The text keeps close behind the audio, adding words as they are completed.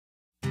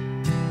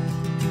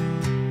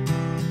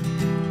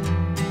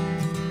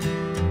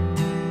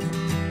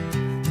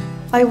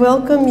I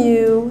welcome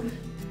you,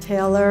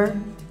 Taylor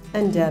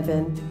and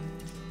Devon,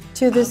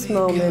 to this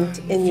moment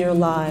in your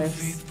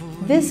lives.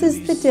 This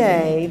is the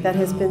day that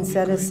has been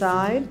set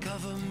aside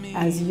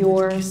as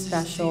your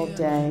special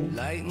day.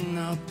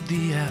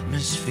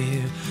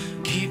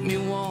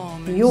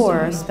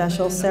 Your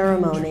special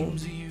ceremony,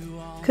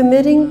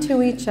 committing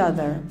to each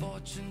other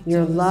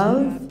your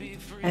love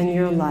and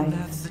your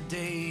life.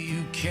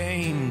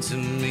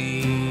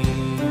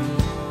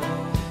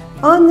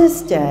 On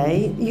this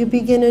day, you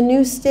begin a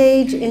new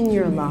stage in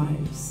your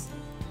lives.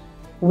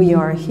 We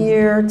are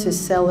here to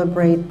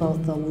celebrate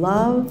both the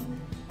love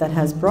that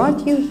has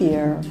brought you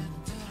here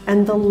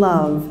and the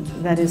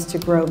love that is to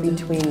grow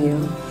between you.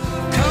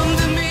 Come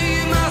to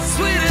me, my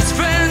sweetest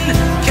friend.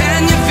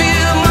 Can you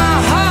feel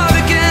my heart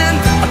again?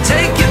 I'll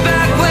take you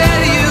back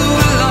where you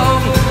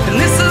belong, and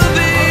this'll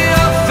be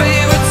your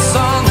favorite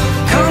song.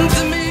 Come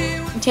to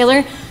me.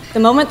 Taylor, the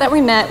moment that we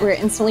met, we were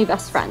instantly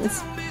best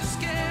friends.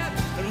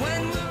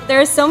 There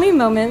are so many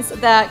moments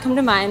that come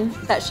to mind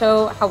that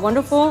show how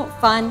wonderful,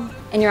 fun,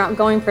 and your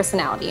outgoing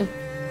personality.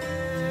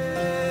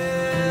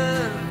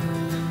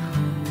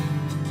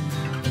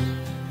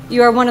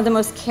 You are one of the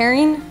most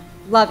caring,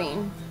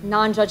 loving,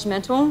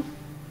 non-judgmental,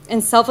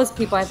 and selfless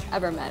people I've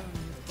ever met,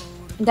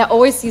 that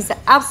always sees the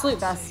absolute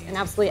best in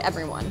absolutely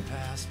everyone.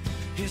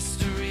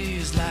 History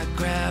is like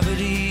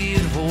gravity,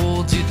 it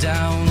holds you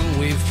down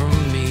away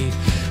from me.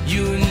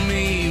 You and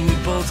me, we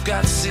both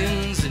got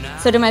sins.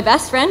 So to my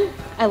best friend,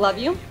 I love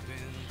you,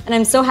 and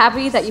I'm so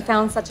happy that you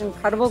found such an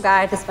incredible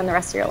guy to spend the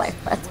rest of your life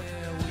with.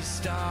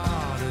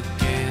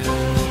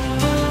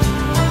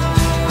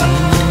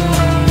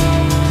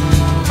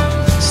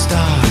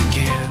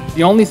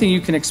 The only thing you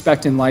can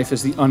expect in life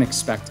is the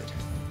unexpected.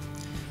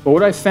 But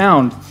what I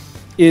found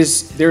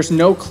is there's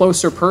no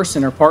closer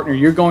person or partner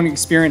you're going to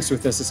experience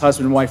with this as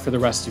husband and wife for the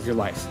rest of your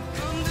life.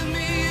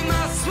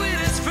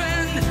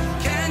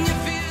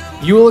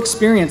 You will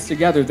experience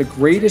together the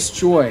greatest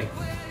joy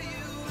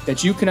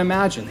that you can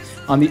imagine.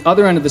 On the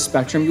other end of the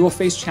spectrum, you will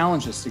face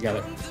challenges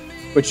together,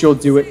 but you'll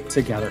do it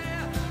together.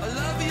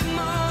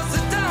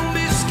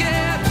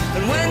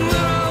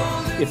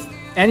 If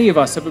any of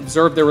us have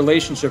observed their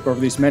relationship over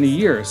these many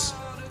years,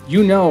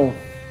 you know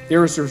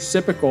there is a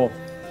reciprocal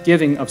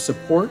giving of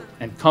support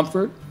and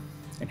comfort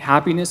and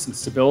happiness and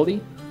stability.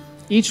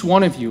 Each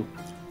one of you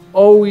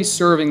always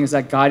serving as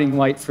that guiding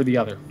light for the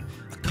other.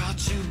 I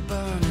got you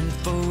burning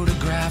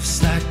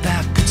photographs like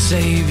that could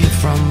save you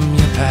from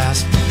your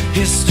past.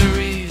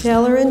 History.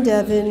 Taylor and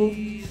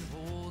Devon,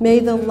 may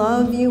the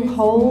love you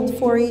hold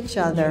for each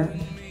other,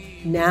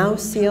 now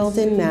sealed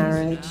in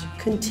marriage,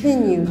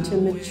 continue to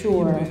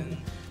mature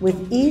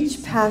with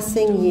each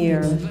passing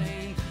year.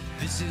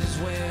 This is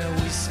where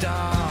we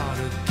start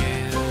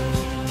again.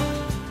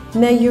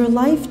 May your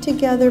life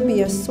together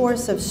be a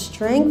source of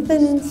strength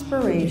and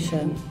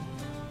inspiration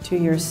to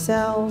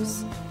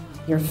yourselves,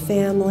 your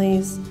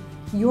families,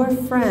 your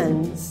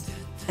friends,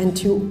 and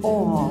to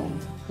all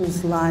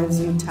whose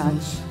lives you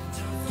touch.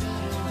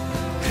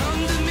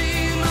 Come to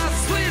me, my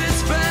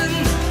sweetest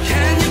friend.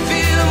 Can you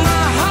feel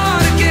my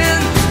heart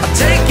again? I'll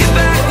take you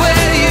back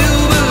where you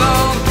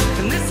belong.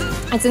 And this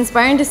is It's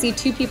inspiring to see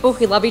two people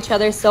who love each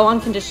other so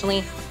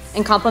unconditionally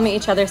and complement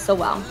each other so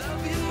well.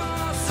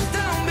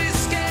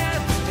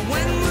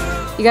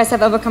 You guys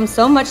have overcome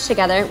so much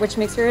together, which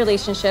makes your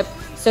relationship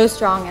so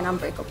strong and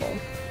unbreakable.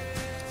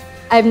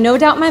 I have no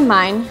doubt in my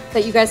mind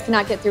that you guys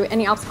cannot get through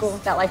any obstacle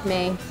that life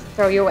may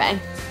throw your way.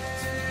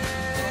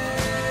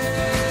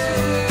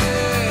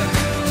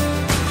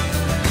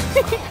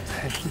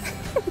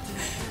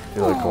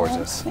 You look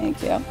gorgeous.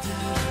 Thank you.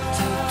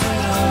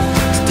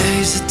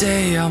 Today's the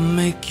day I'll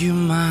make you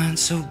mine,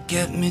 so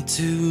get me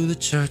to the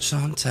church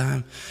on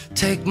time.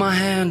 Take my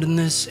hand in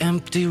this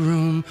empty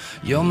room.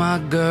 You're my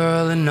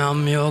girl and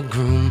I'm your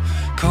groom.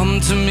 Come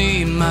to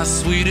me, my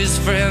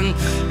sweetest friend.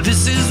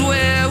 This is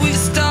where we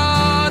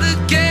start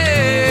again.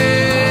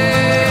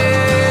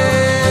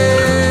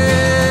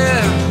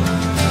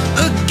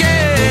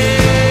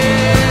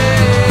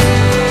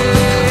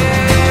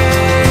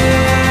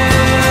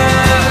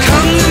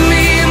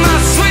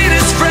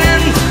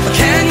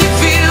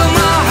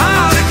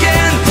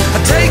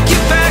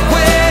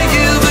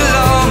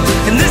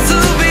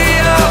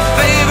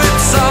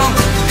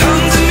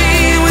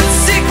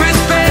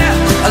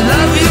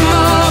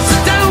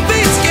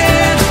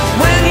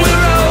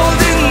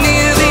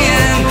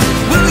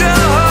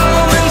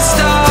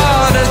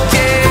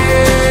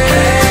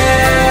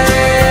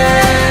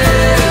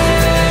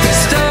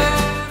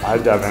 I,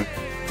 Devon.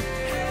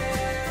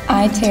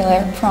 I,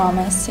 Taylor,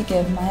 promise to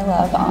give my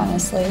love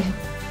honestly.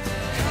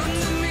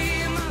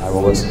 I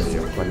will listen to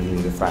you when you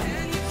need a friend.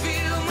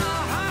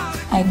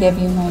 I give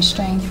you my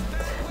strength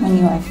when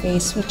you are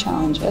faced with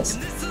challenges.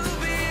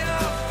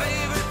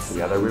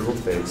 Together we will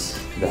face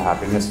the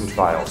happiness and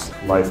trials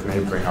life may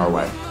bring our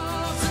way.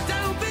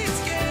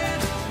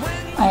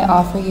 I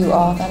offer you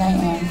all that I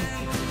am.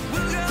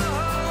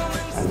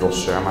 And will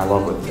share my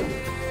love with you.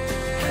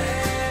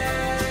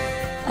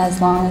 As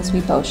long as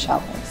we both shall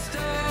live.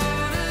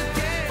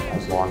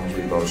 As long as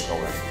we both shall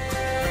live.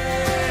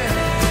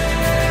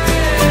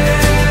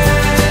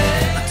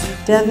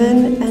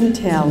 Devon and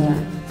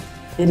Taylor,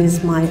 it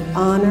is my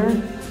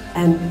honor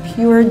and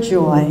pure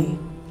joy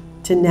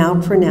to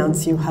now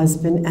pronounce you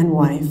husband and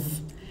wife.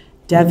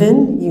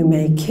 Devon, you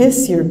may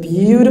kiss your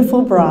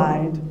beautiful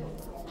bride.